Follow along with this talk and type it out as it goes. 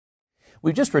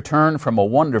We've just returned from a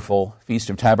wonderful Feast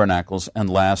of Tabernacles and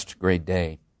last great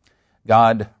day.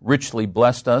 God richly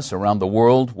blessed us around the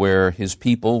world where His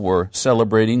people were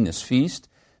celebrating this feast,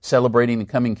 celebrating the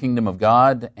coming kingdom of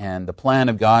God and the plan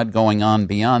of God going on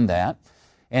beyond that.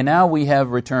 And now we have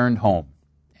returned home.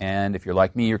 And if you're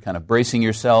like me, you're kind of bracing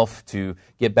yourself to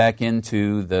get back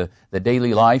into the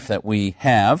daily life that we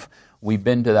have. We've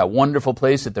been to that wonderful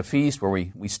place at the feast where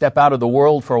we step out of the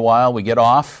world for a while, we get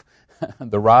off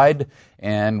the ride,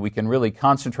 and we can really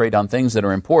concentrate on things that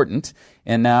are important.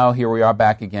 And now here we are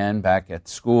back again, back at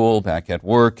school, back at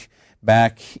work,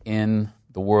 back in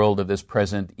the world of this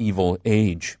present evil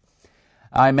age.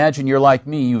 I imagine you're like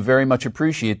me, you very much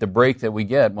appreciate the break that we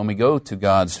get when we go to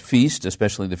God's feast,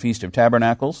 especially the Feast of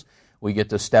Tabernacles. We get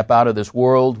to step out of this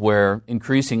world where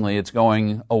increasingly it's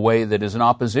going a way that is in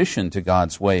opposition to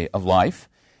God's way of life.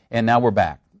 And now we're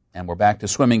back. And we're back to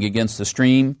swimming against the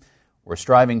stream. We're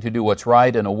striving to do what's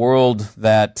right in a world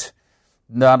that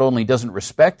not only doesn't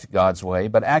respect God's way,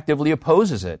 but actively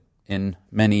opposes it in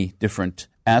many different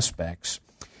aspects.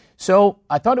 So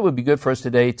I thought it would be good for us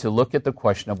today to look at the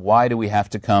question of why do we have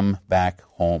to come back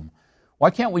home? Why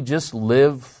can't we just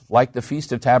live like the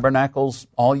Feast of Tabernacles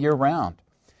all year round?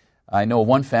 I know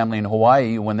one family in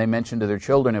Hawaii, when they mentioned to their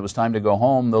children it was time to go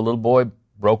home, the little boy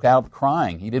broke out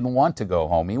crying. He didn't want to go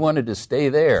home. He wanted to stay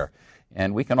there.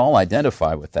 And we can all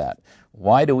identify with that.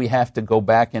 Why do we have to go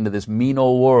back into this mean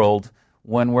old world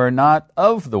when we're not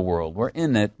of the world? We're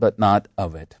in it, but not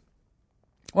of it.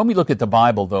 When we look at the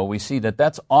Bible, though, we see that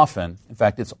that's often, in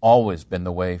fact, it's always been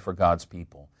the way for God's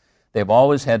people. They've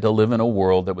always had to live in a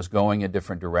world that was going a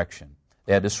different direction.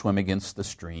 They had to swim against the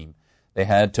stream. They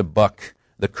had to buck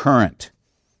the current.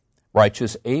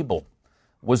 Righteous Abel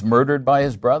was murdered by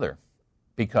his brother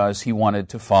because he wanted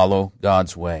to follow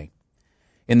God's way.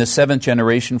 In the seventh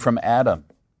generation from Adam,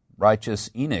 righteous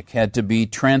Enoch had to be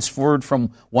transferred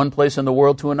from one place in the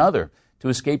world to another to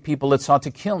escape people that sought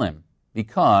to kill him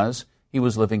because he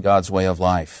was living God's way of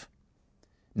life.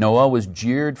 Noah was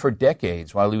jeered for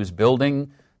decades while he was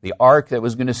building the ark that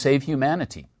was going to save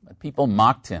humanity. People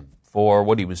mocked him for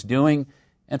what he was doing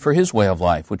and for his way of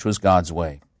life, which was God's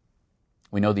way.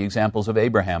 We know the examples of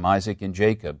Abraham, Isaac, and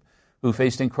Jacob, who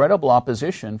faced incredible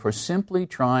opposition for simply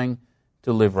trying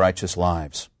to live righteous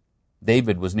lives.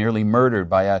 David was nearly murdered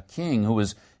by a king who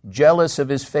was jealous of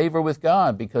his favor with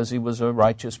God because he was a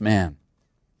righteous man.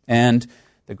 And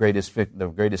the greatest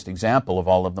example of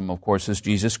all of them, of course, is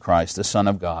Jesus Christ, the Son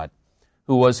of God,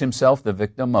 who was himself the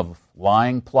victim of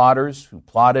lying plotters who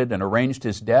plotted and arranged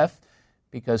his death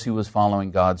because he was following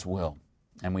God's will.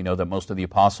 And we know that most of the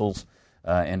apostles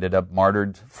ended up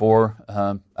martyred for,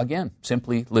 again,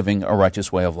 simply living a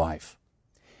righteous way of life.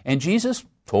 And Jesus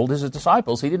told his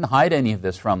disciples, he didn't hide any of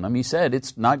this from them. He said,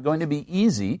 it's not going to be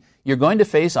easy. You're going to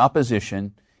face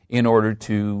opposition in order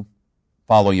to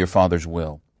follow your Father's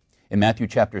will. In Matthew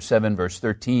chapter 7, verse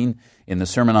 13, in the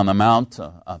Sermon on the Mount,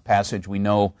 a passage we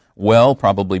know well,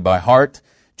 probably by heart,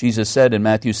 Jesus said in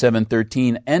Matthew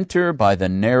 7:13, "Enter by the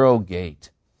narrow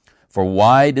gate. For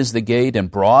wide is the gate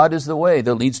and broad is the way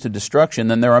that leads to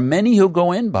destruction, and there are many who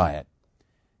go in by it.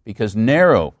 Because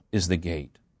narrow is the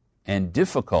gate, and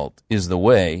difficult is the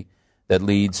way that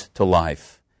leads to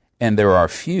life, and there are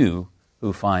few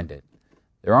who find it."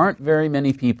 There aren't very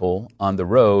many people on the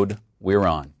road we're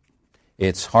on.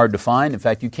 It's hard to find. In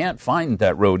fact, you can't find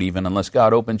that road even unless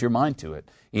God opens your mind to it.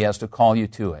 He has to call you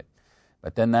to it.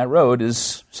 But then that road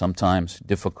is sometimes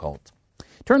difficult.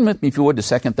 Turn with me, if you would, to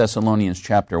 2 Thessalonians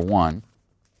chapter 1.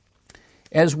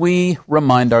 As we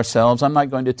remind ourselves, I'm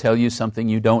not going to tell you something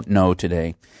you don't know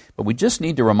today, but we just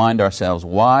need to remind ourselves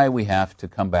why we have to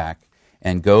come back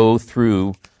and go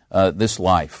through this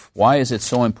life. Why is it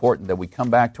so important that we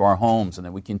come back to our homes and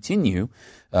that we continue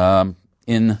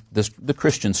in the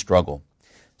Christian struggle?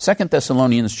 2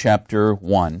 Thessalonians chapter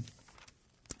 1,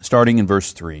 starting in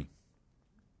verse 3.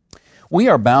 "We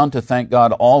are bound to thank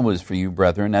God always for you,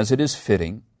 brethren, as it is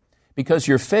fitting, because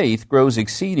your faith grows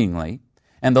exceedingly,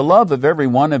 and the love of every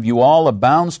one of you all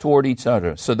abounds toward each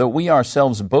other, so that we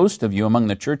ourselves boast of you among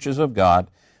the churches of God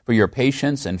for your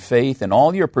patience and faith and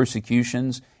all your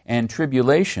persecutions and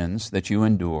tribulations that you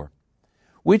endure,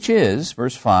 which is,"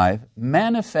 verse 5,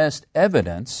 "manifest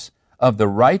evidence of the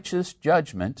righteous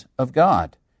judgment of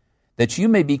God, that you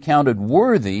may be counted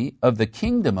worthy of the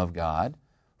kingdom of God,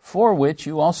 for which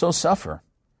you also suffer.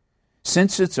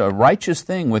 Since it's a righteous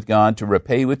thing with God to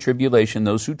repay with tribulation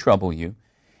those who trouble you,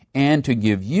 and to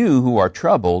give you who are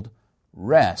troubled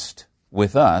rest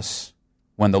with us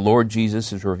when the Lord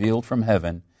Jesus is revealed from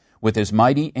heaven with his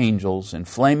mighty angels in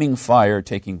flaming fire,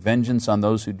 taking vengeance on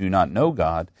those who do not know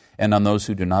God and on those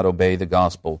who do not obey the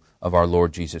gospel of our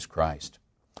Lord Jesus Christ."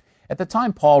 At the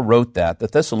time Paul wrote that, the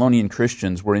Thessalonian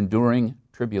Christians were enduring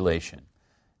tribulation.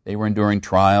 They were enduring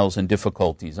trials and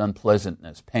difficulties,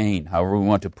 unpleasantness, pain, however we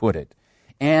want to put it,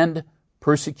 and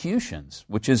persecutions,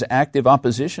 which is active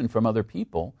opposition from other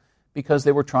people because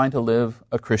they were trying to live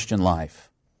a Christian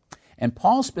life. And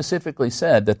Paul specifically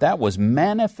said that that was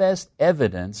manifest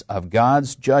evidence of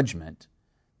God's judgment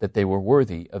that they were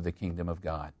worthy of the kingdom of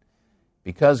God.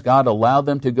 Because God allowed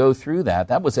them to go through that,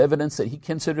 that was evidence that He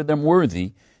considered them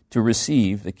worthy to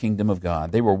receive the kingdom of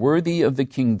God. They were worthy of the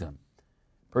kingdom.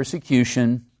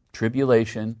 Persecution,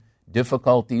 tribulation,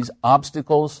 difficulties,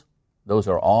 obstacles, those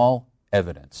are all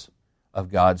evidence of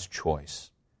God's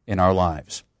choice in our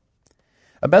lives.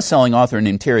 A best-selling author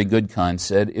named Terry Goodkind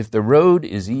said, "If the road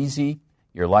is easy,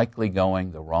 you're likely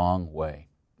going the wrong way."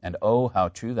 And oh, how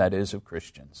true that is of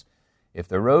Christians. If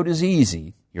the road is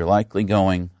easy, you're likely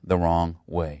going the wrong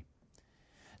way.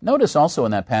 Notice also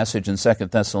in that passage in 2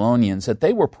 Thessalonians that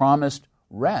they were promised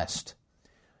rest.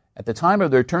 At the time of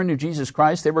their return to Jesus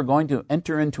Christ, they were going to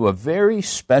enter into a very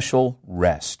special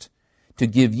rest, to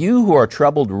give you who are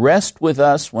troubled rest with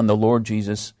us when the Lord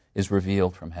Jesus is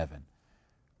revealed from heaven.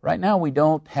 Right now we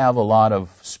don't have a lot of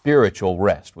spiritual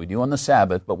rest. We do on the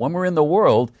Sabbath, but when we're in the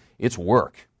world, it's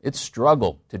work. It's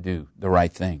struggle to do the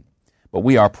right thing. But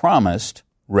we are promised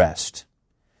rest.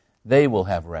 They will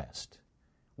have rest.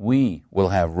 We will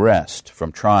have rest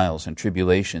from trials and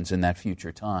tribulations in that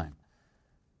future time.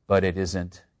 But it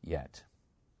isn't yet.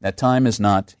 That time is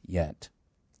not yet.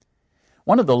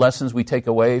 One of the lessons we take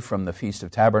away from the Feast of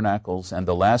Tabernacles and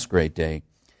the last great day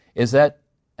is that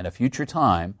in a future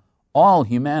time, all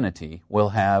humanity will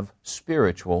have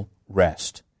spiritual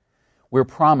rest. We're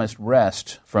promised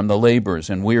rest from the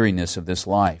labors and weariness of this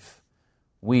life.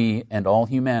 We and all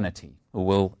humanity who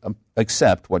will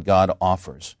accept what God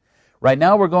offers. Right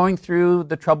now we're going through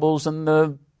the troubles and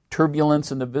the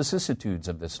turbulence and the vicissitudes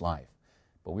of this life.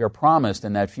 But we are promised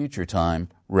in that future time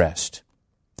rest.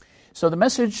 So the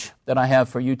message that I have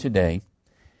for you today,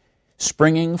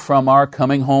 springing from our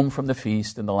coming home from the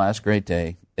feast in the last great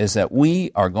day, is that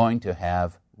we are going to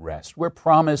have rest. We're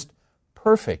promised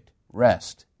perfect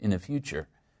rest in the future,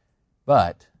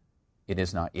 but it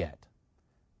is not yet.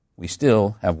 We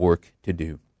still have work to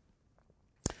do.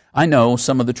 I know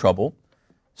some of the trouble,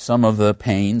 some of the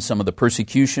pain, some of the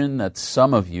persecution that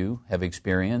some of you have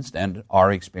experienced and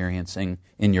are experiencing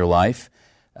in your life.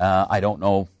 I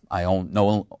know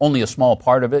only a small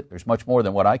part of it. There's much more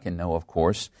than what I can know, of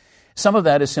course. Some of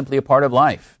that is simply a part of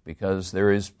life because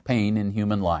there is pain in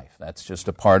human life. That's just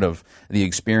a part of the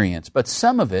experience. But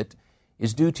some of it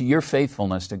is due to your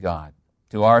faithfulness to God,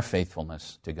 to our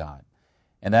faithfulness to God.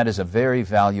 And that is a very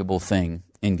valuable thing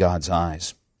in God's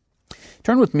eyes.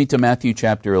 Turn with me to Matthew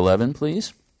chapter 11,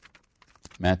 please.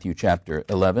 Matthew chapter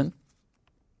 11,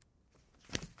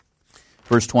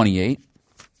 verse 28.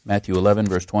 Matthew 11,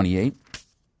 verse 28.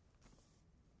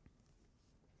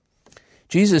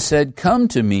 Jesus said, "Come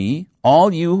to me,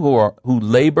 all you who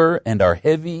labor and are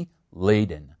heavy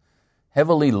laden,"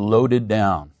 heavily loaded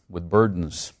down with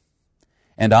burdens,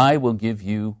 "and I will give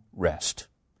you rest.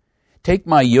 Take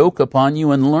my yoke upon you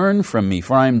and learn from me,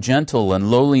 for I am gentle and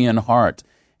lowly in heart,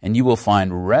 and you will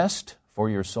find rest for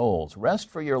your souls," rest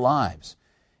for your lives.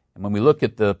 And when we look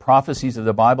at the prophecies of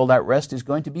the Bible, that rest is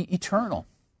going to be eternal.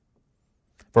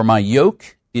 "For my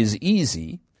yoke is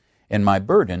easy and my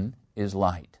burden is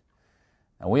light."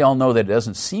 Now, we all know that it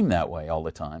doesn't seem that way all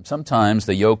the time. Sometimes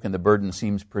the yoke and the burden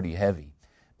seems pretty heavy.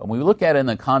 But when we look at it in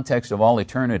the context of all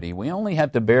eternity, we only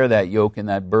have to bear that yoke and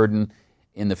that burden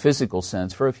in the physical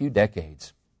sense for a few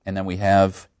decades. And then we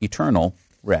have eternal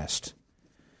rest.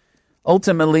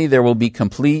 Ultimately, there will be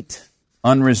complete,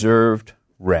 unreserved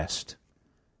rest.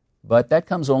 But that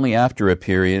comes only after a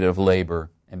period of labor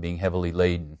and being heavily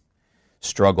laden,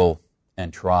 struggle,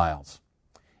 and trials.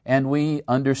 And we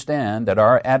understand that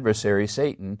our adversary,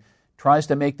 Satan, tries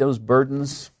to make those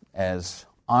burdens as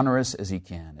onerous as he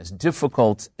can, as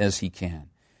difficult as he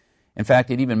can. In fact,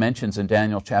 it even mentions in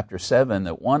Daniel chapter 7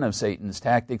 that one of Satan's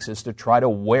tactics is to try to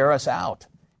wear us out.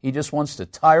 He just wants to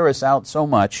tire us out so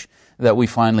much that we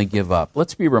finally give up.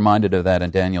 Let's be reminded of that in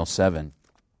Daniel 7.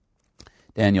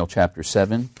 Daniel chapter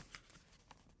 7.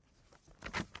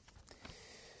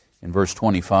 In verse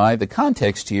 25, the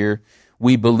context here,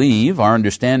 we believe, our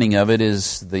understanding of it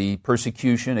is the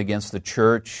persecution against the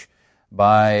church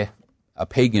by a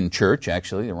pagan church,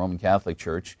 actually, the Roman Catholic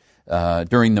Church,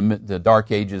 during the dark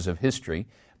ages of history.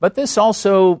 But this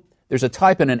also, there's a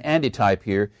type and an antitype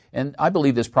here, and I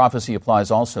believe this prophecy applies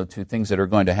also to things that are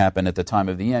going to happen at the time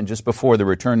of the end, just before the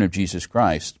return of Jesus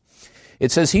Christ.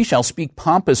 It says, he shall speak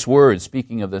pompous words,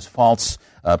 speaking of this false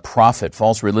prophet,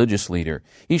 false religious leader.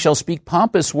 He shall speak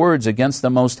pompous words against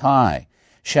the Most High,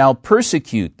 shall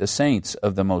persecute the saints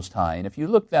of the Most High. And if you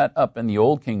look that up in the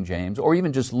Old King James, or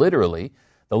even just literally,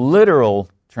 the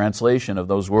literal translation of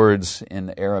those words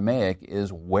in Aramaic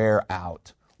is wear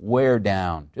out, wear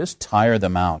down, just tire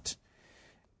them out.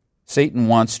 Satan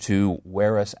wants to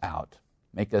wear us out,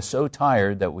 make us so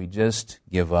tired that we just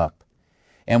give up.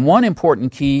 And one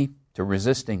important key to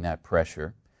resisting that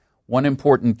pressure, one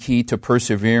important key to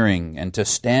persevering and to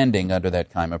standing under that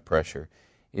kind of pressure,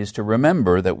 is to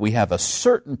remember that we have a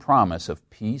certain promise of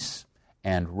peace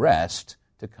and rest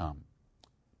to come.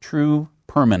 True,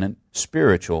 permanent,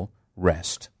 spiritual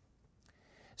rest.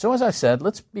 So as I said,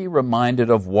 let's be reminded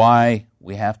of why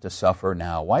we have to suffer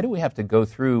now. Why do we have to go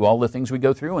through all the things we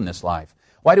go through in this life?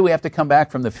 Why do we have to come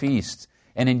back from the feast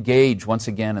and engage once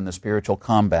again in the spiritual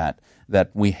combat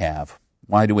that we have?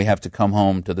 Why do we have to come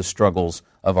home to the struggles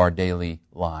of our daily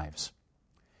lives?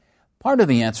 Part of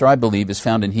the answer, I believe, is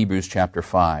found in Hebrews chapter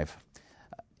 5.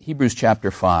 Hebrews chapter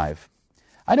 5.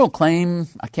 I don't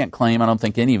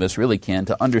think any of us really can,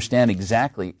 to understand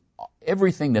exactly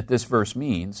everything that this verse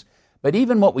means, but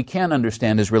even what we can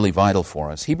understand is really vital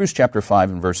for us. Hebrews chapter 5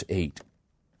 and verse 8.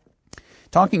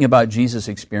 Talking about Jesus'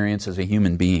 experience as a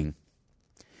human being.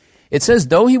 It says,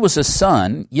 though he was a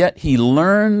son, yet he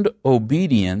learned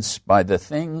obedience by the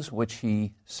things which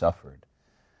he suffered.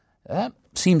 That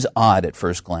seems odd at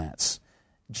first glance.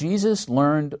 Jesus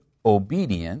learned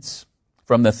obedience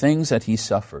from the things that he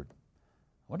suffered.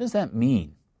 What does that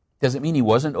mean? Does it mean he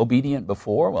wasn't obedient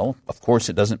before? Well, of course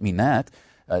it doesn't mean that.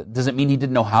 Does it mean he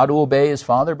didn't know how to obey his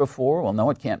father before? Well, no,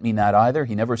 it can't mean that either.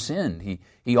 He never sinned.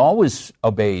 He always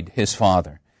obeyed his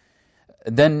father.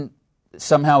 Then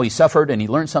somehow he suffered and he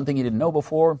learned something he didn't know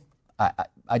before.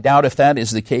 I doubt if that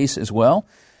is the case as well.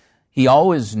 He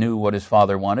always knew what his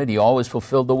father wanted. He always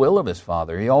fulfilled the will of his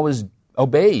father. He always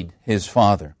obeyed his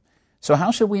father. So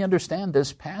how should we understand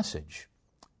this passage?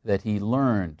 That he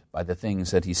learned by the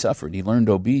things that he suffered. He learned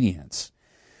obedience.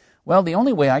 Well, the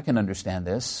only way I can understand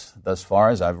this, thus far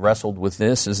as I've wrestled with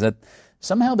this, is that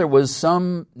somehow there was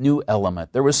some new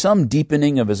element. There was some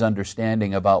deepening of his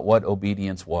understanding about what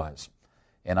obedience was.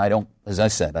 And I don't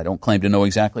claim to know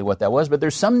exactly what that was, but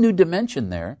there's some new dimension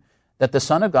there that the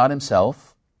Son of God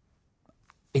himself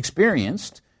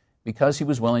experienced because he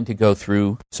was willing to go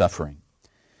through suffering.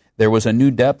 There was a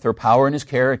new depth or power in his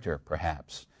character,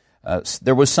 perhaps.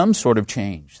 There was some sort of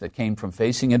change that came from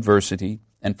facing adversity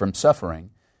and from suffering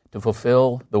to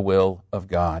fulfill the will of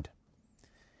God.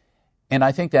 And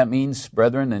I think that means,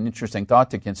 brethren, an interesting thought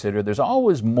to consider, there's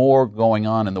always more going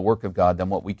on in the work of God than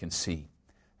what we can see.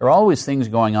 There are always things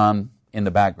going on in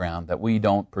the background that we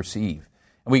don't perceive.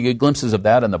 And we get glimpses of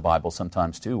that in the Bible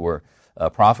sometimes too, where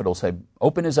a prophet will say,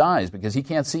 open his eyes, because he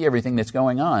can't see everything that's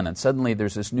going on. And suddenly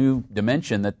there's this new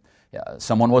dimension that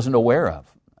someone wasn't aware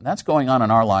of. And that's going on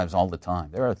in our lives all the time.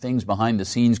 There are things behind the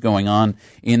scenes going on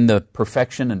in the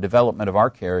perfection and development of our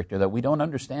character that we don't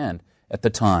understand at the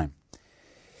time.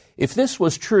 If this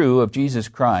was true of Jesus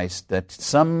Christ, that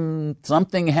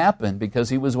something happened because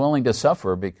he was willing to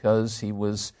suffer, because he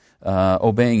was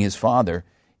obeying his Father,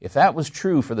 if that was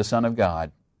true for the Son of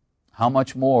God, how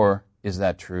much more is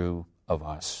that true of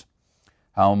us?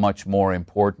 How much more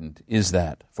important is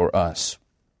that for us?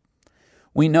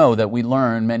 We know that we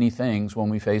learn many things when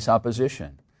we face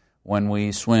opposition, when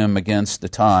we swim against the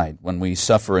tide, when we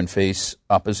suffer and face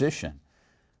opposition.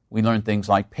 We learn things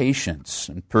like patience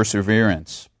and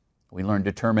perseverance. We learn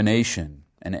determination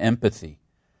and empathy.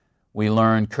 We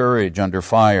learn courage under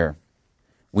fire.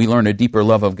 We learn a deeper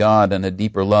love of God and a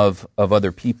deeper love of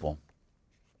other people.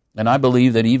 And I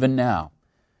believe that even now,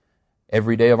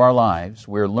 every day of our lives,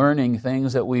 we're learning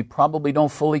things that we probably don't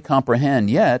fully comprehend,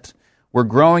 yet we're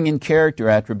growing in character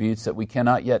attributes that we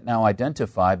cannot yet now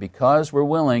identify because we're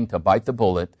willing to bite the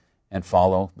bullet and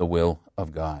follow the will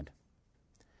of God.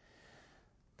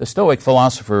 The Stoic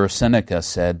philosopher Seneca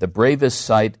said, the bravest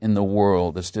sight in the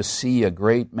world is to see a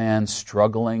great man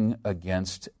struggling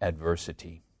against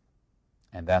adversity.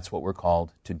 And that's what we're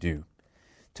called to do.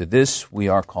 To this we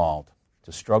are called,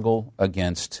 to struggle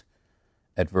against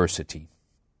adversity.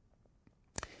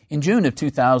 In June of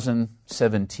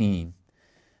 2017,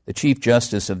 the Chief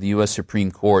Justice of the U.S. Supreme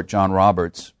Court, John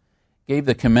Roberts, gave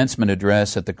the commencement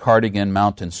address at the Cardigan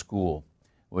Mountain School,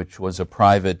 which was a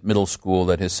private middle school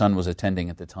that his son was attending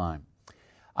at the time.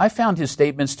 I found his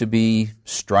statements to be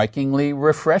strikingly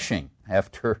refreshing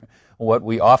after what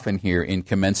we often hear in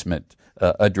commencement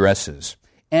addresses.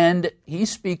 And he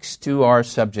speaks to our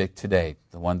subject today,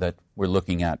 the one that we're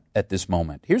looking at this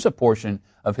moment. Here's a portion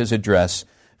of his address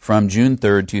from June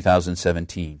 3rd,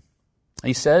 2017.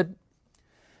 He said,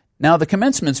 "Now the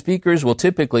commencement speakers will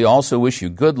typically also wish you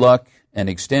good luck and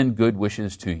extend good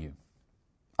wishes to you.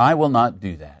 I will not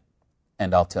do that,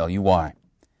 and I'll tell you why.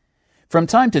 From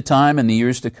time to time in the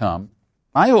years to come,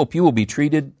 I hope you will be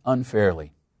treated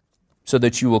unfairly, so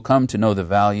that you will come to know the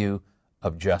value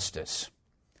of justice.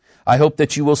 I hope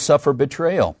that you will suffer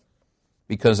betrayal,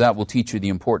 because that will teach you the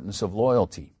importance of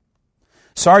loyalty.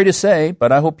 Sorry to say,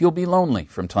 but I hope you'll be lonely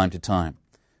from time to time,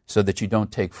 so that you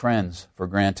don't take friends for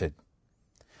granted.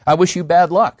 I wish you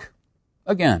bad luck,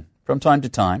 again, from time to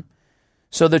time,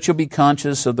 so that you'll be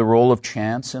conscious of the role of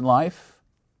chance in life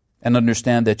and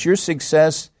understand that your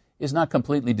success is not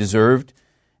completely deserved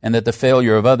and that the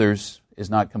failure of others is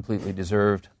not completely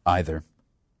deserved either.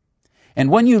 And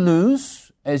when you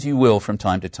lose, as you will from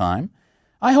time to time,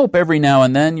 I hope every now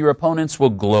and then your opponents will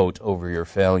gloat over your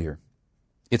failure.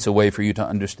 It's a way for you to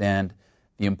understand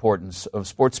the importance of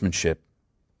sportsmanship.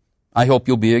 I hope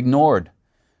you'll be ignored,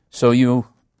 so you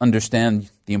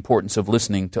understand the importance of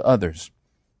listening to others.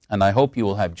 And I hope you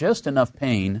will have just enough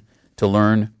pain to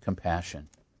learn compassion."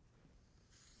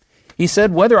 He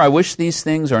said, whether I wish these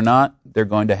things or not, they're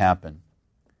going to happen.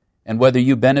 And whether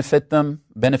you benefit from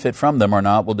them or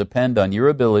not will depend on your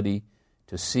ability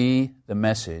to see the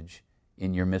message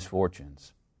in your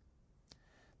misfortunes.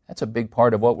 That's a big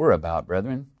part of what we're about,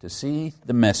 brethren, to see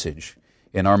the message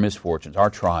in our misfortunes, our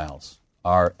trials,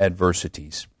 our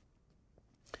adversities.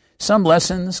 Some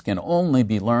lessons can only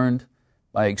be learned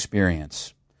by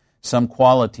experience. Some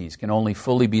qualities can only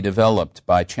fully be developed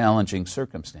by challenging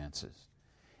circumstances.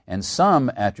 And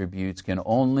some attributes can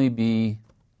only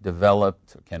develop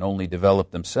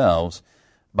themselves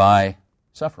by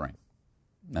suffering.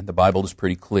 And the Bible is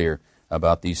pretty clear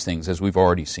about these things, as we've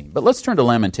already seen. But let's turn to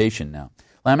Lamentation now.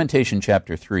 Lamentation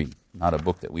chapter 3, not a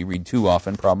book that we read too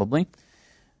often probably,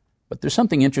 but there's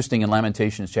something interesting in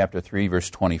Lamentations chapter 3, verse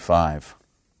 25.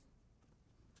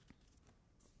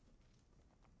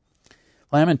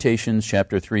 Lamentations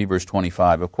chapter 3, verse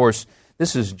 25. Of course,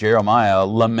 this is Jeremiah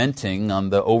lamenting on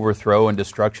the overthrow and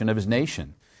destruction of his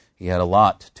nation. He had a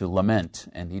lot to lament,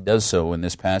 and he does so in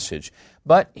this passage.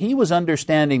 But he was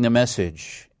understanding the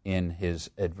message in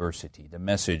his adversity, the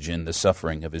message in the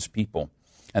suffering of his people.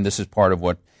 And this is part of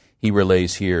what he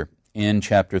relays here in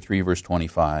chapter 3, verse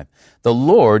 25. The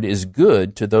Lord is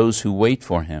good to those who wait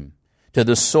for him, to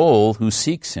the soul who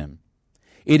seeks him.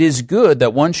 It is good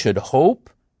that one should hope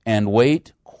and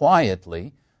wait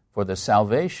quietly for the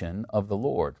salvation of the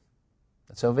Lord.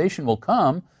 The salvation will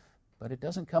come, but it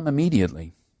doesn't come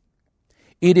immediately.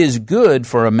 It is good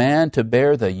for a man to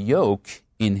bear the yoke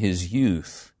in his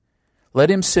youth. Let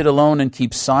him sit alone and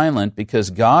keep silent, because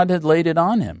God had laid it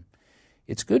on him.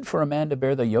 It's good for a man to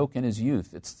bear the yoke in his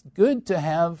youth. It's good to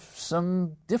have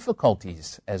some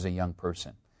difficulties as a young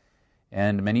person.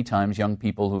 And many times young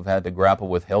people who've had to grapple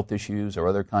with health issues or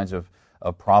other kinds of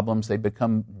problems, they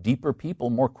become deeper people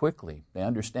more quickly. They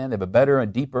understand, they have a better, a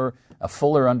deeper, a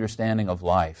fuller understanding of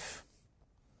life.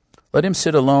 Let him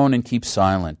sit alone and keep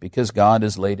silent, because God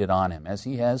has laid it on him, as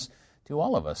he has to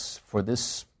all of us for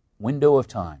this window of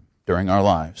time during our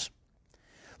lives.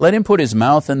 Let him put his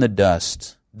mouth in the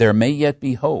dust. There may yet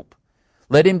be hope.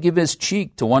 Let him give his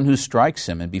cheek to one who strikes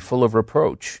him and be full of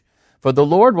reproach. For the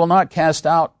Lord will not cast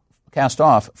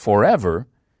off forever,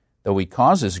 though he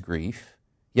causes grief,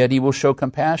 yet he will show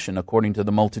compassion according to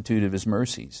the multitude of his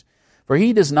mercies. For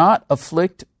he does not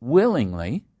afflict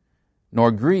willingly,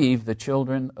 nor grieve the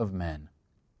children of men.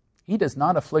 He does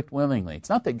not afflict willingly. It's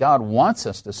not that God wants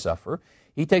us to suffer.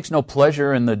 He takes no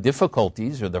pleasure in the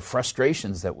difficulties or the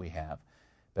frustrations that we have,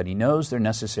 but he knows they're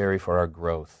necessary for our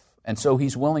growth. And so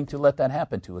he's willing to let that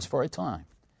happen to us for a time.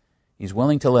 He's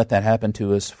willing to let that happen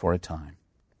to us for a time.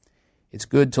 It's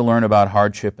good to learn about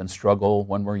hardship and struggle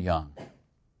when we're young.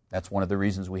 That's one of the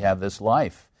reasons we have this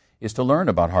life, is to learn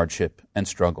about hardship and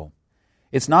struggle.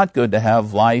 It's not good to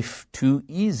have life too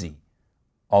easy.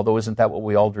 Although, isn't that what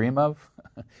we all dream of?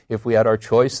 If we had our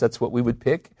choice, that's what we would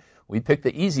pick. We'd pick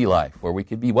the easy life, where we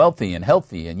could be wealthy and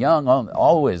healthy and young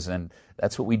always, and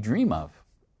that's what we dream of.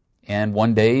 And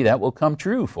one day that will come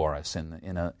true for us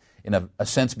in a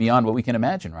sense beyond what we can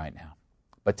imagine right now.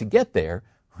 But to get there,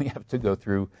 we have to go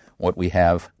through what we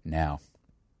have now.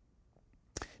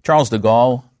 Charles de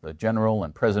Gaulle, the general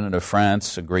and president of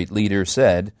France, a great leader,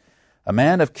 said, "A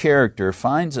man of character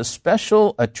finds a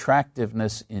special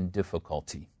attractiveness in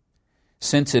difficulty,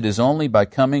 since it is only by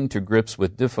coming to grips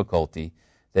with difficulty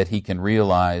that he can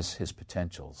realize his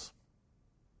potentials."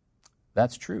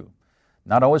 That's true.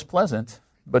 Not always pleasant,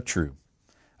 but true.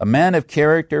 A man of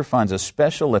character finds a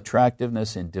special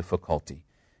attractiveness in difficulty,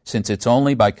 since it's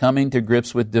only by coming to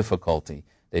grips with difficulty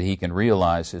that he can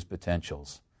realize his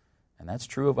potentials. And that's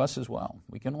true of us as well.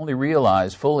 We can only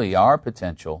realize fully our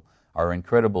potential, our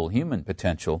incredible human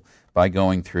potential, by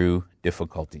going through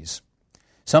difficulties.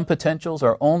 Some potentials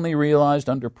are only realized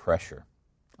under pressure,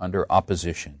 under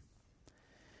opposition.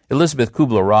 Elizabeth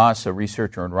Kubler-Ross, a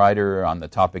researcher and writer on the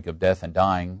topic of death and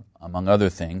dying, among other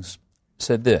things,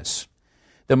 said this: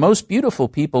 "The most beautiful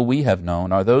people we have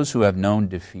known are those who have known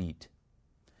defeat,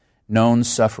 known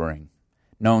suffering,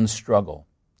 known struggle,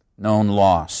 known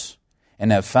loss,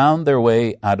 and have found their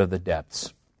way out of the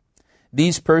depths.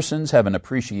 These persons have an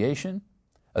appreciation,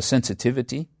 a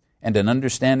sensitivity, and an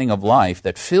understanding of life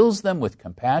that fills them with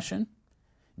compassion,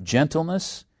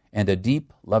 gentleness, and a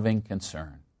deep, loving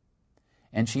concern."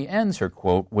 And she ends her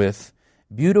quote with,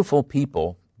 "Beautiful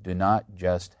people do not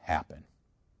just happen."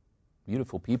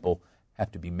 Beautiful people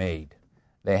have to be made.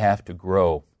 They have to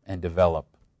grow and develop.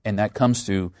 And that comes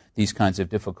to these kinds of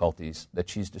difficulties that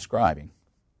she's describing.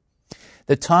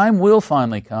 The time will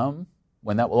finally come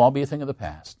when that will all be a thing of the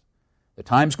past. The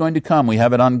time's going to come, we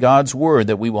have it on God's Word,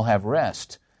 that we will have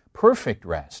rest, perfect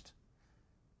rest.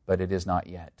 But it is not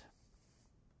yet.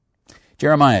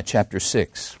 Jeremiah chapter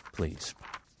 6, please.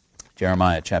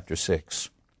 Jeremiah chapter 6,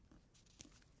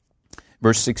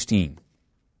 verse 16.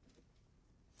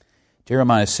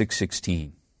 Jeremiah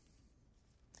 6:16.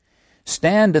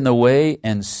 "Stand in the way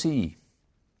and see,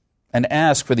 and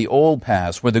ask for the old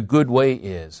paths where the good way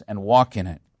is, and walk in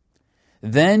it.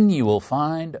 Then you will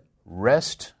find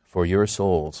rest for your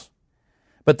souls."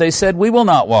 But they said, "We will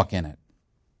not walk in it."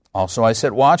 "Also I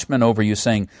set watchmen over you,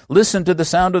 saying, 'Listen to the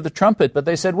sound of the trumpet.' But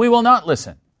they said, 'We will not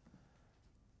listen.'"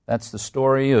 That's the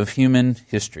story of human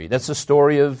history. That's the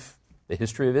story of the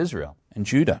history of Israel and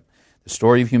Judah, the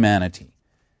story of humanity.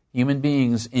 Human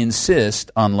beings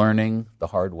insist on learning the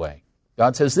hard way.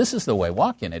 God says, "This is the way,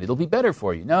 walk in it, it'll be better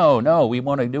for you." No, we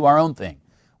want to do our own thing.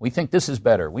 We think this is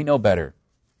better, we know better.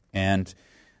 And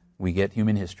we get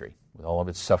human history with all of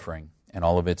its suffering and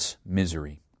all of its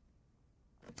misery.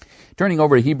 Turning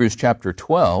over to Hebrews chapter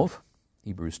 12,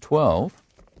 Hebrews 12,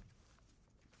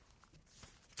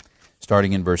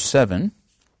 starting in verse 7.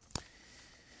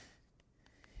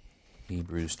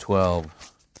 Hebrews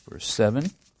 12, verse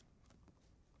 7.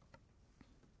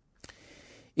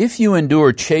 "If you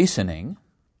endure chastening,"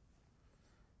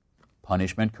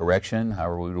 punishment, correction,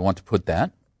 however we would want to put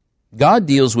that, "God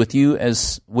deals with you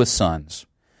as with sons.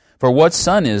 For what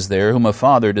son is there whom a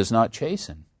father does not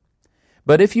chasten?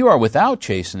 But if you are without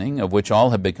chastening, of which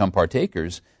all have become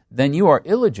partakers, then you are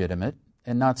illegitimate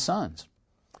and not sons."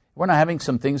 We're not having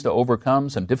some things to overcome,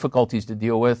 some difficulties to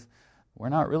deal with. We're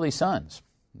not really sons.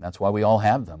 That's why we all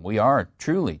have them. We are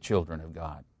truly children of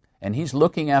God. And He's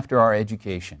looking after our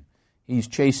education. He's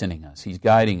chastening us. He's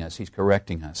guiding us. He's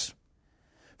correcting us.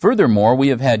 "Furthermore, we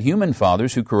have had human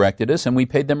fathers who corrected us, and we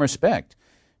paid them respect.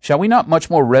 Shall we not much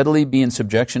more readily be in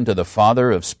subjection to the Father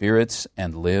of spirits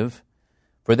and live?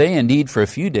 For they indeed for a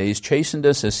few days chastened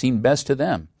us as seemed best to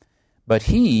them, but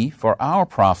He for our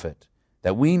profit,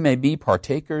 that we may be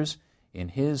partakers in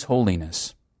His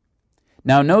holiness.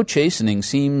 Now no chastening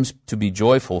seems to be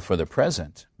joyful for the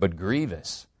present, but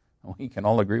grievous." We can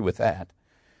all agree with that.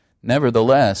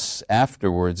 "Nevertheless,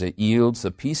 afterwards it yields the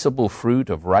peaceable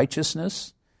fruit of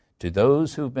righteousness to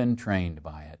those who've been trained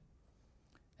by it."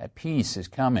 That peace is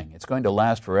coming. It's going to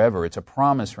last forever. It's a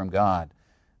promise from God,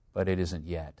 but it isn't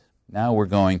yet. Now we're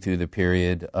going through the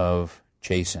period of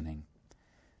chastening.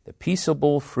 The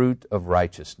peaceable fruit of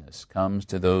righteousness comes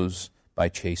to those by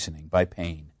chastening, by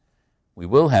pain. We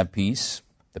will have peace,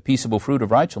 the peaceable fruit of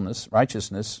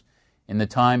righteousness, in the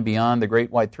time beyond the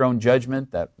great white throne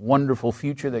judgment, that wonderful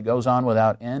future that goes on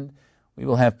without end. We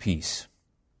will have peace.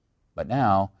 But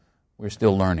now, we're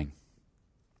still learning.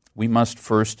 We must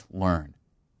first learn.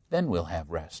 Then we'll have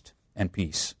rest and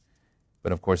peace.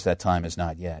 But of course, that time is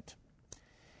not yet.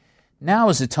 Now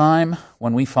is the time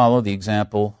when we follow the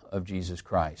example of Jesus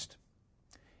Christ.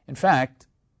 In fact,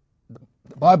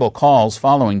 the Bible calls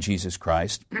following Jesus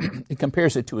Christ, it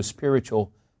compares it to a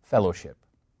spiritual fellowship.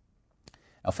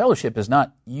 Now, fellowship is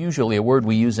not usually a word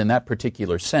we use in that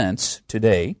particular sense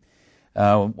today.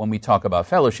 When we talk about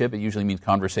fellowship, it usually means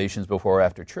conversations before or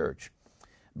after church.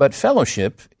 But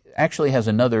fellowship actually has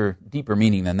another deeper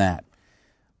meaning than that.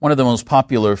 One of the most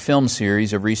popular film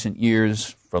series of recent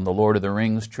years from the Lord of the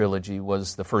Rings trilogy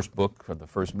was the first book, or the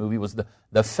first movie, was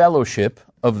the Fellowship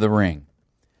of the Ring.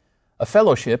 A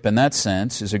fellowship, in that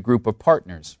sense, is a group of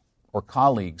partners or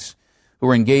colleagues who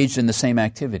are engaged in the same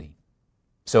activity.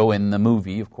 So in the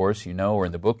movie, of course, you know, or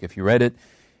in the book, if you read it,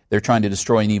 they're trying to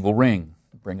destroy an evil ring,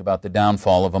 bring about the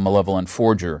downfall of a malevolent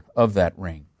forger of that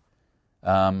ring.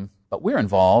 But we're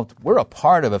involved. We're a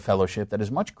part of a fellowship that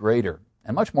is much greater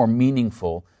and much more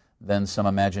meaningful than some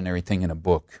imaginary thing in a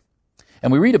book.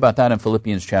 And we read about that in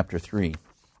Philippians chapter 3.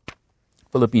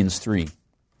 Philippians 3,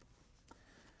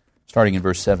 starting in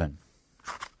verse 7.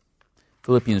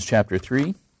 Philippians chapter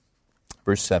 3,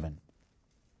 verse 7.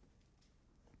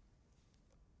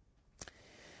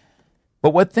 But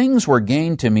what things were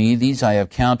gained to me, these I have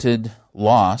counted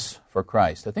loss for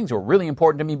Christ. The things that were really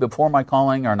important to me before my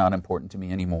calling are not important to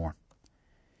me anymore.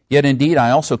 Yet indeed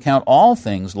I also count all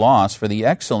things loss for the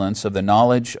excellence of the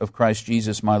knowledge of Christ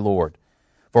Jesus my Lord,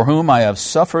 for whom I have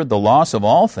suffered the loss of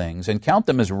all things, and count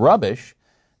them as rubbish,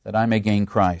 that I may gain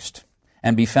Christ,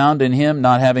 and be found in him,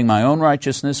 not having my own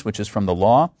righteousness, which is from the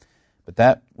law, but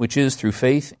that which is through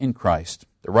faith in Christ,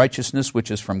 the righteousness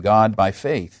which is from God by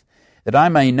faith, that I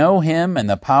may know him and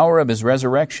the power of his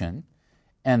resurrection,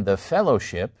 and the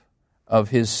fellowship of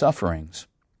his sufferings,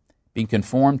 being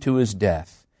conformed to his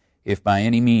death, if by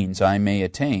any means I may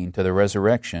attain to the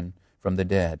resurrection from the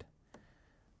dead.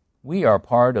 We are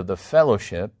part of the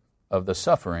fellowship of the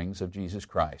sufferings of Jesus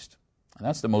Christ. And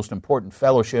that's the most important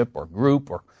fellowship or group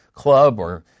or club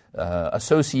or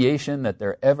association that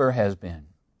there ever has been.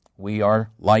 We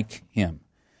are like him.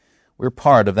 We're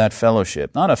part of that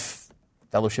fellowship. Not a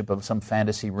fellowship of some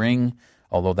fantasy ring,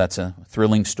 although that's a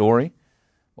thrilling story.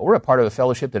 But we're a part of a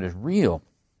fellowship that is real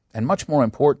and much more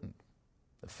important.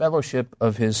 The fellowship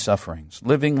of his sufferings,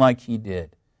 living like he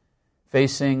did,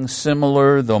 facing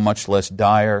similar, though much less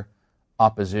dire,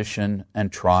 opposition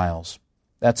and trials.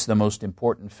 That's the most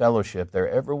important fellowship there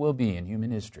ever will be in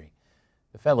human history,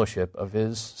 the fellowship of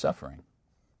his suffering.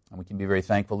 And we can be very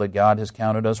thankful that God has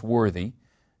counted us worthy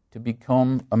to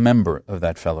become a member of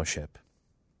that fellowship.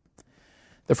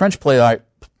 The French playwright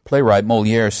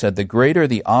Molière said, "The greater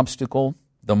the obstacle,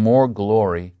 the more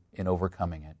glory in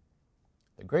overcoming it."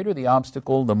 The greater the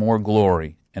obstacle, the more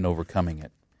glory in overcoming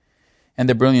it. And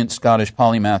the brilliant Scottish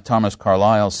polymath Thomas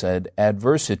Carlyle said,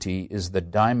 "Adversity is the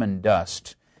diamond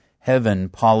dust heaven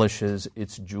polishes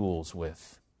its jewels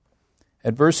with."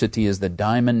 Adversity is the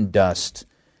diamond dust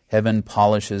heaven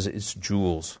polishes its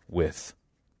jewels with.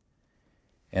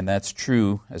 And that's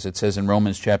true, as it says in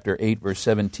Romans chapter 8, verse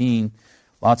 17.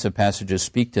 Lots of passages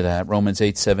speak to that. Romans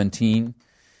 8:17.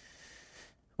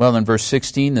 Well, in verse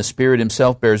 16, the Spirit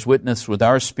himself bears witness with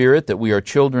our spirit that we are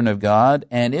children of God,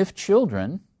 and if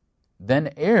children,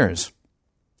 then heirs,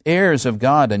 heirs of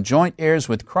God, and joint heirs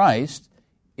with Christ,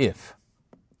 if,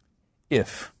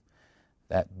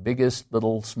 that biggest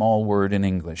little small word in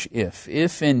English,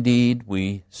 if indeed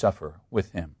we suffer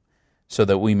with him, so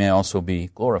that we may also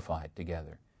be glorified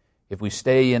together. If we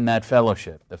stay in that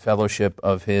fellowship, the fellowship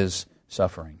of his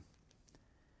suffering.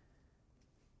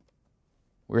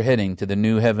 We're heading to the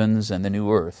new heavens and the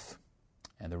new earth,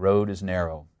 and the road is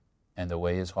narrow, and the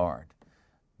way is hard,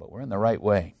 but we're in the right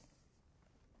way.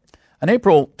 On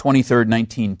April 23rd,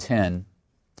 1910,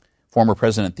 former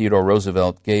President Theodore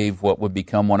Roosevelt gave what would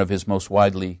become one of his most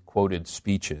widely quoted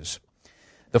speeches.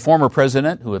 The former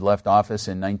president, who had left office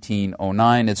in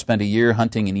 1909, had spent a year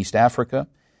hunting in East Africa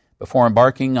before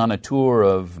embarking on a tour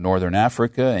of Northern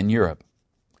Africa and Europe.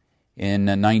 In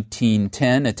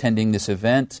 1910, attending this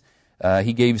event,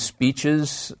 he gave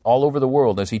speeches all over the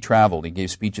world as he traveled. He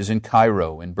gave speeches in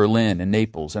Cairo, in Berlin, in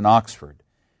Naples, in Oxford.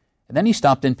 And then he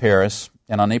stopped in Paris,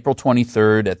 and on April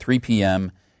 23rd at 3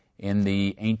 p.m., in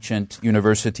the ancient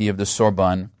University of the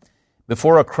Sorbonne,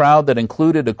 before a crowd that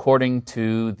included, according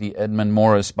to the Edmund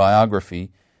Morris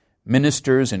biography,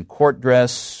 ministers in court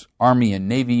dress, Army and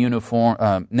Navy uniform,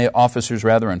 officers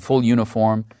in full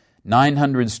uniform,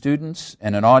 900 students,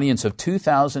 and an audience of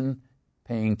 2,000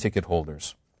 paying ticket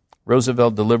holders.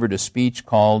 Roosevelt delivered a speech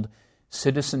called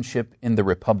Citizenship in the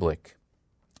Republic,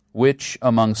 which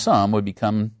among some would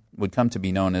come to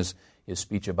be known as his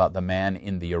speech about the man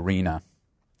in the arena.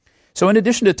 So in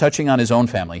addition to touching on his own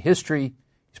family history,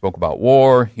 he spoke about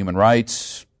war, human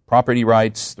rights, property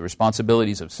rights, the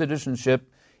responsibilities of citizenship,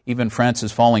 even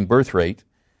France's falling birth rate.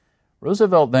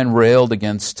 Roosevelt then railed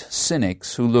against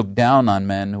cynics who looked down on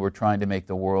men who were trying to make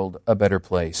the world a better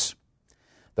place.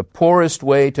 The poorest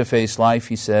way to face life,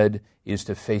 he said, is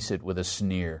to face it with a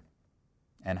sneer.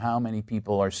 And how many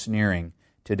people are sneering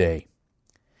today?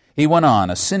 He went on,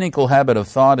 a cynical habit of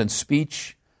thought and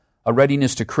speech, a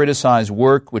readiness to criticize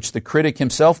work which the critic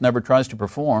himself never tries to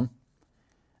perform,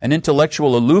 an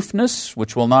intellectual aloofness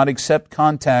which will not accept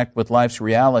contact with life's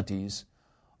realities.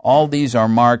 All these are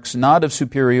marks not of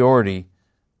superiority,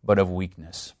 but of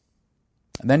weakness.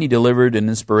 And then he delivered an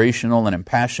inspirational and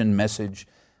impassioned message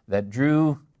that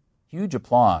drew huge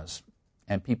applause,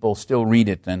 and people still read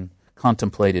it and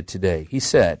contemplate it today. He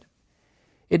said,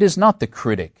 "It is not the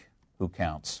critic who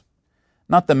counts,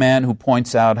 not the man who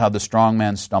points out how the strong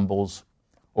man stumbles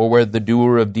or where the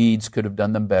doer of deeds could have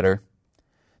done them better.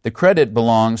 The credit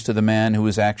belongs to the man who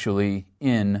is actually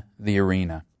in the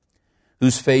arena,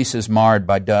 whose face is marred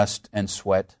by dust and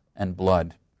sweat and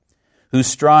blood, who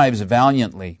strives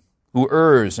valiantly, who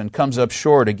errs and comes up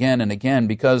short again and again,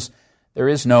 because there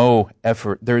is no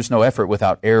effort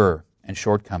without error and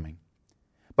shortcoming,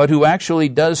 but who actually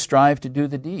does strive to do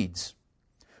the deeds,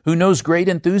 who knows great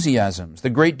enthusiasms, the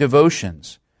great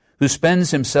devotions, who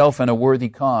spends himself in a worthy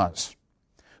cause,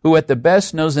 who at the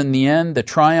best knows in the end the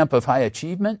triumph of high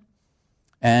achievement,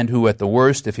 and who at the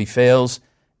worst, if he fails,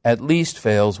 at least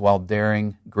fails while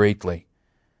daring greatly,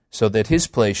 so that his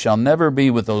place shall never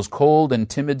be with those cold and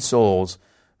timid souls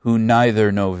who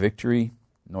neither know victory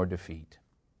nor defeat.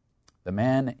 The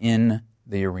man in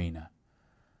the arena.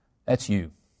 That's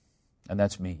you, and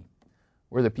that's me.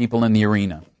 We're the people in the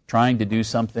arena, trying to do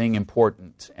something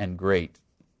important and great.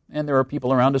 And there are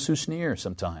people around us who sneer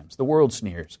sometimes. The world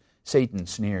sneers. Satan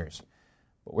sneers.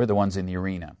 But we're the ones in the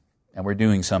arena, and we're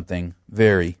doing something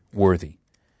very worthy.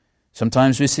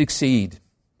 Sometimes we succeed.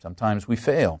 Sometimes we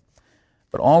fail.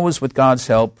 But always with God's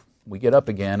help, we get up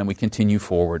again and we continue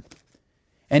forward.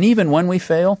 And even when we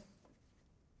fail,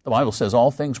 the Bible says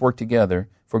all things work together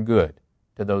for good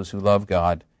to those who love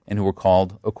God and who are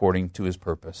called according to His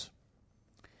purpose.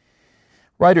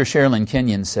 Writer Sherilyn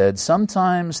Kenyon said,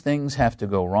 "Sometimes things have to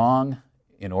go wrong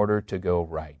in order to go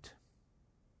right."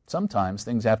 Sometimes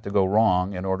things have to go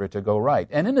wrong in order to go right.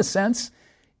 And in a sense,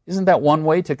 isn't that one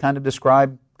way to kind of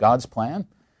describe God's plan?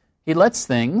 He lets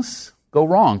things go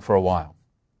wrong for a while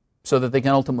so that they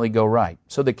can ultimately go right,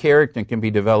 so the character can be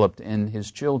developed in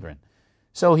His children.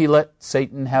 So He let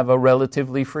Satan have a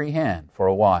relatively free hand for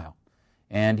a while,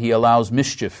 and He allows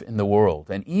mischief in the world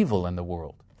and evil in the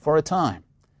world for a time,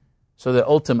 so that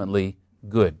ultimately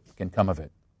good can come of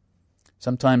it.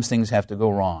 Sometimes things have to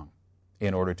go wrong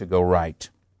in order to go right.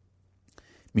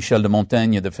 Michel de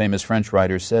Montaigne, the famous French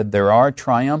writer, said, "There are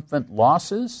triumphant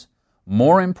losses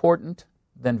more important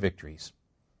than victories."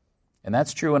 And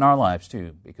that's true in our lives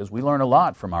too, because we learn a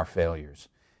lot from our failures,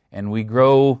 and we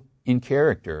grow in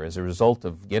character as a result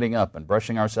of getting up and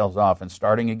brushing ourselves off and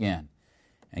starting again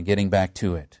and getting back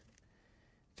to it.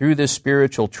 Through this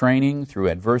spiritual training, through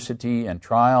adversity and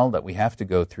trial that we have to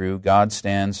go through, God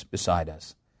stands beside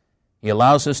us. He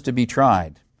allows us to be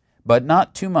tried, but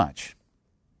not too much.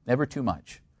 Never too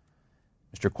much.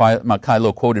 Mr.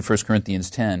 Kylo quoted 1 Corinthians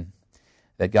 10,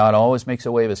 that God always makes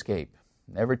a way of escape,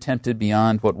 never tempted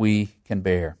beyond what we can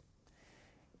bear.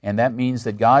 And that means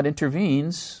that God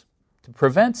intervenes to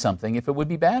prevent something if it would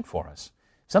be bad for us.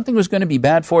 If something was going to be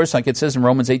bad for us, like it says in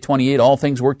Romans 8:28, all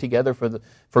things work together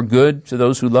for good to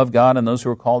those who love God and those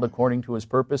who are called according to His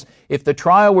purpose. If the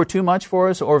trial were too much for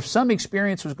us, or if some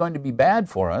experience was going to be bad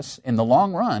for us in the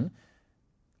long run,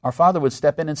 our Father would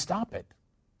step in and stop it.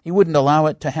 He wouldn't allow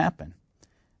it to happen.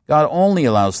 God only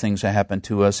allows things to happen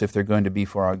to us if they're going to be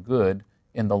for our good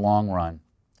in the long run.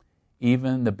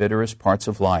 Even the bitterest parts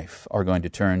of life are going to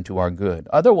turn to our good.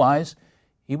 Otherwise,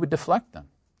 He would deflect them.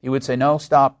 He would say, "No,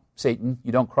 stop, Satan,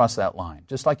 you don't cross that line."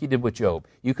 Just like He did with Job.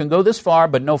 You can go this far,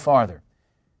 but no farther.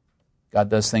 God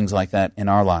does things like that in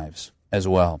our lives as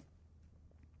well.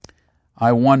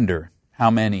 I wonder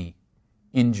how many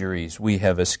injuries we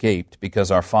have escaped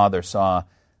because our Father saw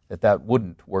that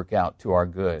wouldn't work out to our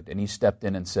good. And He stepped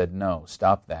in and said, "No,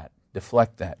 stop that,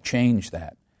 deflect that, change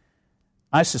that."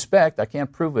 I suspect, I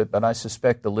can't prove it, but I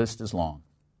suspect the list is long.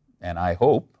 And I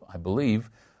hope, I believe,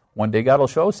 one day God will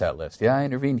show us that list. Yeah, I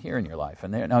intervened here in your life.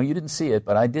 And there, no, you didn't see it,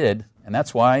 but I did. And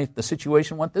that's why the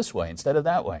situation went this way instead of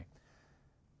that way.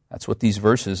 That's what these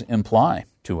verses imply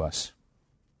to us.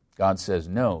 God says,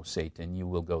 "No, Satan, you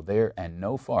will go there and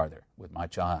no farther with my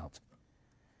child."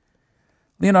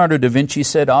 Leonardo da Vinci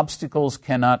said, "Obstacles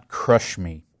cannot crush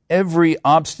me. Every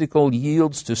obstacle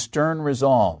yields to stern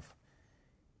resolve.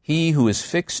 He who is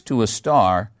fixed to a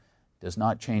star does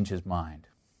not change his mind."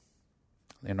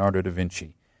 Leonardo da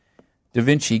Vinci. Da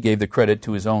Vinci gave the credit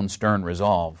to his own stern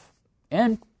resolve.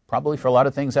 And probably for a lot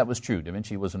of things that was true. Da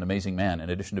Vinci was an amazing man.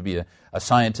 In addition to being a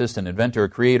scientist, an inventor, a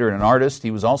creator, and an artist, he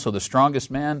was also the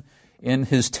strongest man in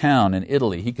his town in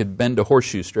Italy. He could bend a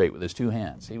horseshoe straight with his two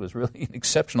hands. He was really an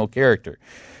exceptional character.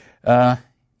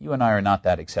 You and I are not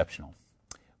that exceptional.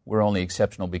 We're only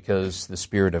exceptional because the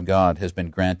Spirit of God has been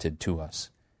granted to us.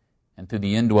 And through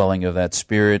the indwelling of that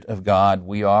Spirit of God,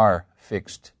 we are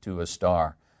fixed to a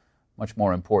star, much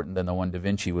more important than the one Da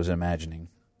Vinci was imagining.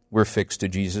 We're fixed to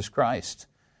Jesus Christ,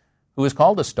 who is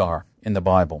called a star in the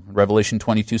Bible. Revelation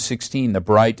 22:16, the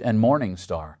bright and morning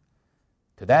star.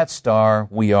 To that star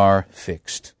we are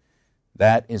fixed.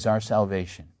 That is our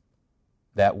salvation.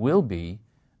 That will be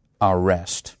our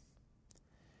rest.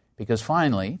 Because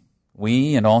finally,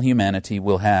 we and all humanity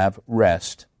will have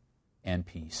rest and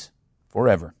peace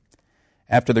forever.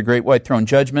 After the great white throne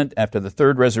judgment, after the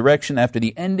third resurrection, after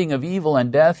the ending of evil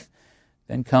and death,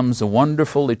 then comes a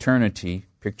wonderful eternity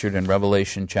pictured in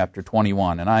Revelation chapter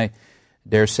 21. And I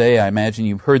dare say, I imagine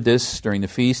you've heard this during the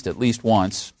feast at least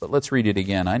once, but let's read it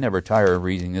again. I never tire of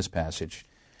reading this passage.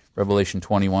 Revelation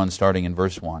 21, starting in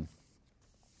verse 1.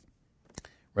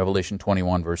 Revelation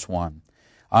 21, verse 1.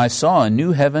 I saw a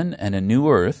new heaven and a new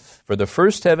earth, for the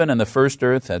first heaven and the first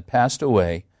earth had passed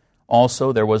away.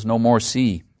 Also there was no more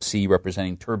sea, sea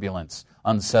representing turbulence,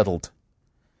 unsettled.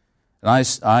 And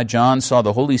I, John, saw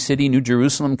the holy city, New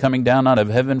Jerusalem, coming down out of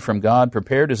heaven from God,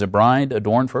 prepared as a bride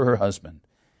adorned for her husband.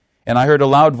 And I heard a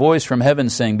loud voice from heaven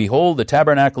saying, Behold, the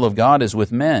tabernacle of God is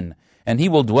with men, and he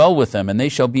will dwell with them, and they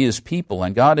shall be his people,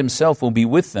 and God himself will be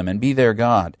with them and be their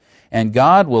God. And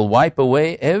God will wipe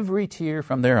away every tear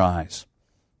from their eyes.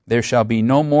 There shall be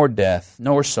no more death,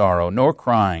 nor sorrow, nor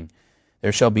crying.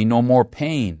 There shall be no more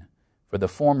pain, for the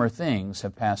former things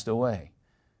have passed away.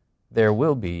 There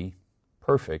will be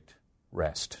perfect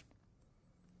rest.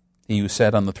 He who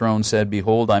sat on the throne said,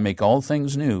 Behold, I make all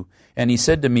things new. And he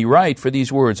said to me, Write, for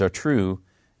these words are true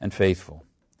and faithful.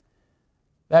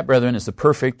 That, brethren, is the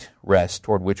perfect rest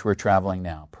toward which we're traveling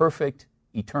now. Perfect,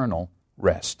 eternal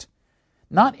rest.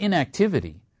 Not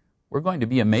inactivity. We're going to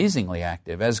be amazingly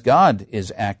active, as God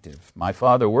is active. My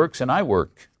Father works and I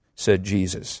work, said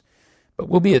Jesus. But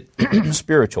we'll be at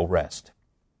spiritual rest,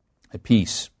 at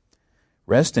peace.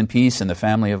 Rest and peace in the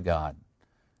family of God.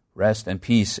 Rest and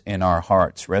peace in our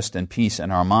hearts. Rest and peace in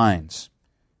our minds.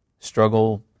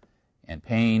 Struggle and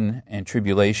pain and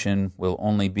tribulation will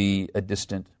only be a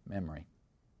distant memory.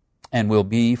 And we'll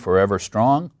be forever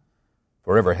strong,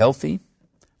 forever healthy,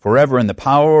 forever in the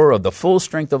power of the full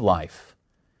strength of life.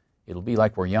 It'll be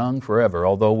like we're young forever,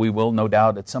 although we will no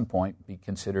doubt at some point be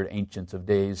considered ancients of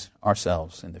days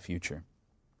ourselves in the future.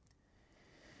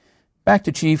 Back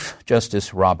to Chief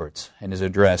Justice Roberts and his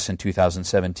address in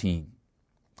 2017.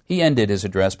 He ended his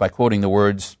address by quoting the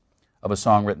words of a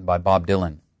song written by Bob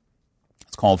Dylan.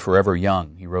 It's called Forever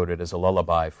Young. He wrote it as a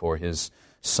lullaby for his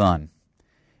son.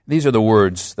 These are the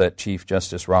words that Chief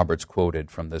Justice Roberts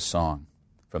quoted from this song,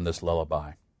 from this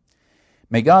lullaby.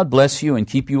 May God bless you and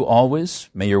keep you always.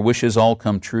 May your wishes all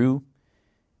come true.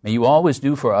 May you always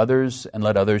do for others and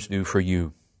let others do for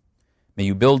you. May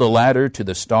you build a ladder to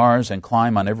the stars and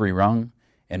climb on every rung,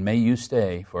 and may you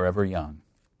stay forever young.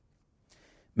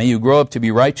 May you grow up to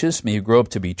be righteous. May you grow up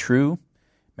to be true.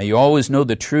 May you always know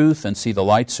the truth and see the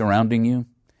light surrounding you.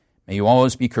 May you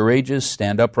always be courageous,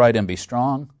 stand upright, and be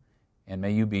strong. And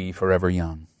may you be forever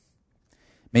young.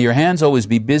 May your hands always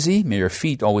be busy. May your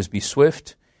feet always be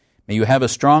swift. May you have a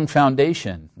strong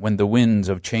foundation when the winds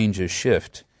of changes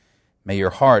shift. May your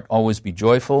heart always be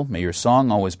joyful. May your song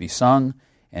always be sung.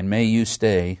 And may you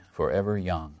stay forever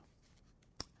young.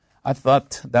 I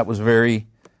thought that was very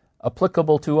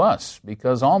applicable to us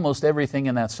because almost everything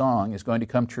in that song is going to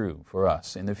come true for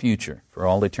us in the future, for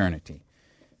all eternity.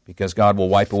 Because God will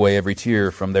wipe away every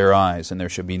tear from their eyes, and there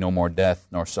shall be no more death,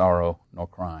 nor sorrow, nor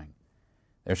crying.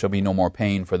 There shall be no more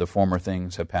pain, for the former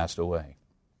things have passed away.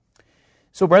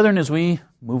 So, brethren, as we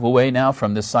move away now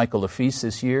from this cycle of feasts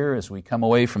this year, as we come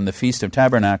away from the Feast of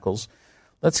Tabernacles,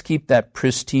 let's keep that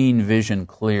pristine vision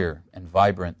clear and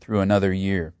vibrant through another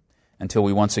year until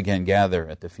we once again gather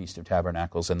at the Feast of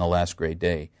Tabernacles in the last great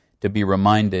day to be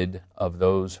reminded of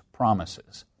those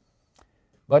promises.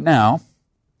 But now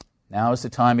is the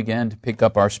time again to pick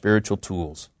up our spiritual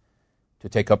tools, to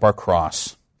take up our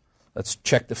cross. Let's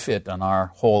check the fit on our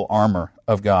whole armor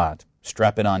of God.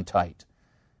 Strap it on tight.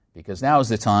 Because now is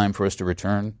the time for us to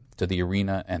return to the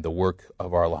arena and the work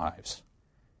of our lives.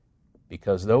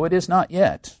 Because though it is not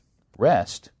yet,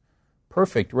 rest,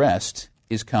 perfect rest,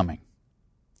 is coming.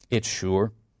 It's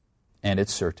sure and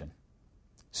it's certain.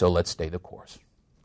 So let's stay the course.